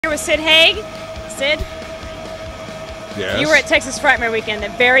with Sid Haig. Sid? Yes. You were at Texas Frightmare Weekend, the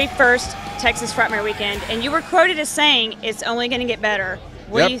very first Texas Frightmare Weekend, and you were quoted as saying it's only going to get better.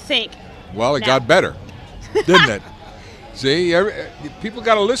 What do you think? Well, it now? got better, didn't it? See, people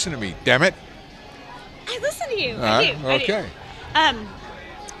got to listen to me, damn it. I listen to you. I do. Okay.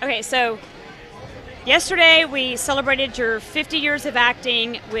 Okay, so yesterday we celebrated your 50 years of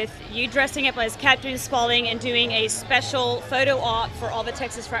acting with you dressing up as Captain Spaulding and doing a special photo op for all the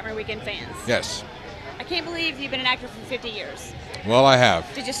Texas Frightmare Weekend fans. Yes. I can't believe you've been an actor for 50 years. Well, I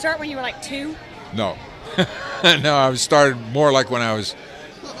have. Did you start when you were like 2? No. No, I started more like when I was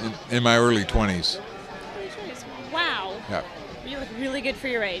in my early 20s. Wow. Yep. You look really good for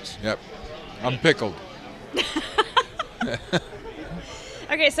your age. Yep. I'm pickled.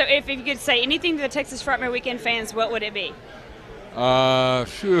 Okay, so if you could say anything to the Texas Frightmare Weekend fans, what would it be?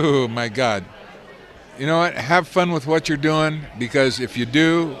 Phew, my God. You know what? Have fun with what you're doing, because if you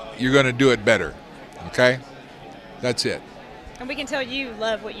do, you're going to do it better. Okay? That's it. And we can tell you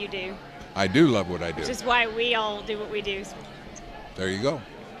love what you do. I do love what I do. Which is why we all do what we do. There you go.